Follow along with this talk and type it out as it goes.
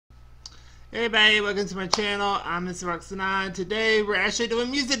Hey everybody, welcome to my channel. I'm Mr. Roxanne. Today we're actually doing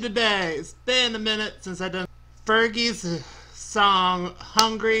music today. It's been a minute since I've done Fergie's song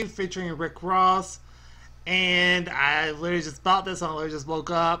Hungry featuring Rick Ross. And I literally just bought this song. I literally just woke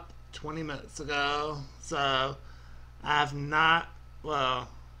up 20 minutes ago. So I've not, well,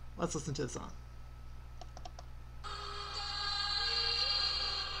 let's listen to the song.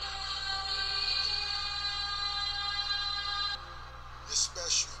 It's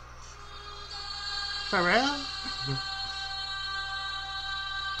special. For real?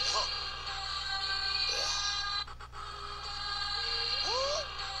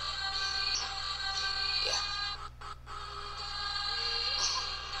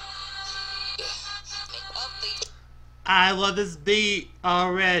 I love this beat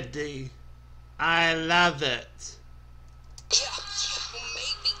already. I love it.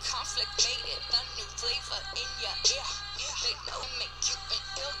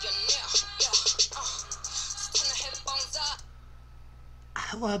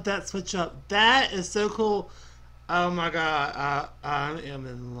 I love that switch up. That is so cool. Oh my god, I am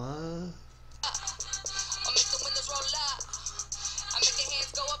in love.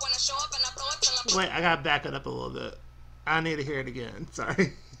 Wait, I gotta back it up a little bit. I need to hear it again.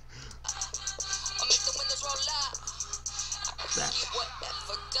 Sorry. That.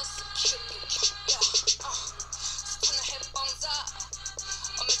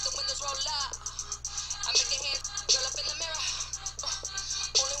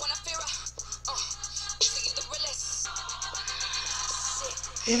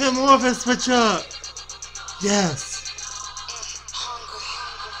 Even more of a switch up. Yes.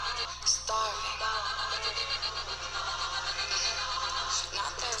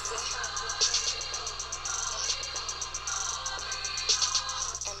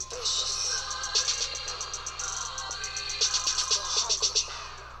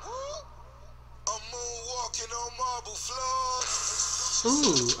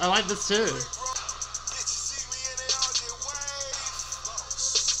 Ooh, I like this too.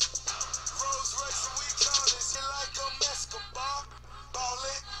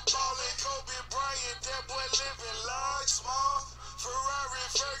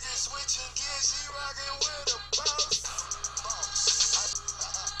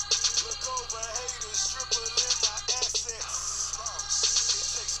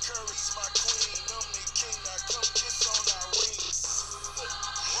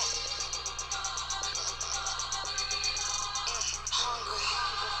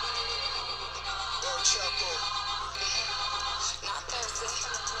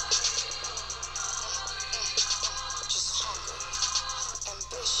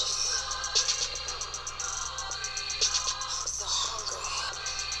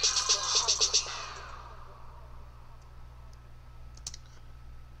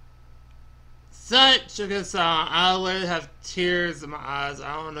 Such a good song. I literally have tears in my eyes.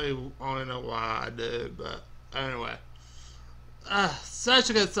 I don't know why I do, but anyway. Such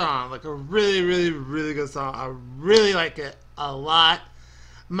a good song. Like a really, really, really good song. I really like it a lot.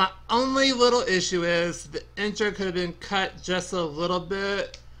 My only little issue is the intro could have been cut just a little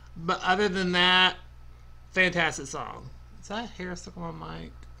bit, but other than that, fantastic song. Is that hair stuck on my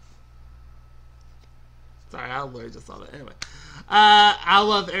mic? Sorry, I literally just saw that. Anyway. I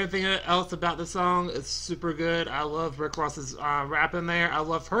love everything else about the song. It's super good. I love Rick Ross's rap in there. I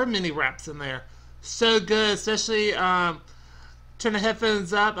love her mini raps in there. So good, especially turn the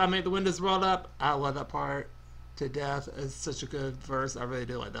headphones up. I made the windows roll up. I love that part to death. It's such a good verse. I really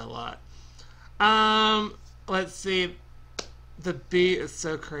do like that a lot. Let's see. The beat is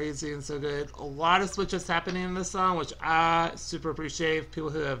so crazy and so good. A lot of switches happening in this song, which I super appreciate. People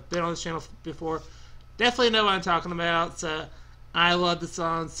who have been on this channel before definitely know what I'm talking about. So I love the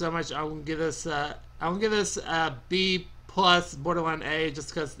song so much. I'm gonna give this a B plus, borderline A,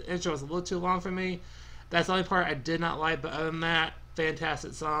 just because the intro was a little too long for me. That's the only part I did not like, but other than that,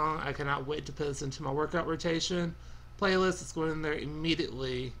 fantastic song. I cannot wait to put this into my workout rotation playlist. It's going in there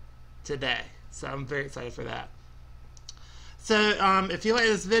immediately today, so I'm very excited for that. So if you like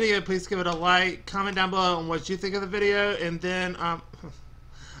this video, please give it a like. Comment down below on what you think of the video, and then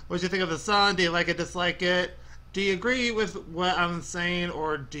what you think of the song. Do you like it, dislike it? Do you agree with what I'm saying,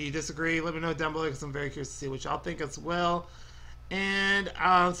 or do you disagree? Let me know down below, because I'm very curious to see what y'all think as well. And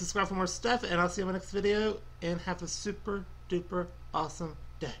subscribe for more stuff, and I'll see you in my next video. And have a super duper awesome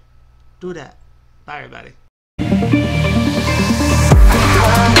day. Do that. Bye, everybody.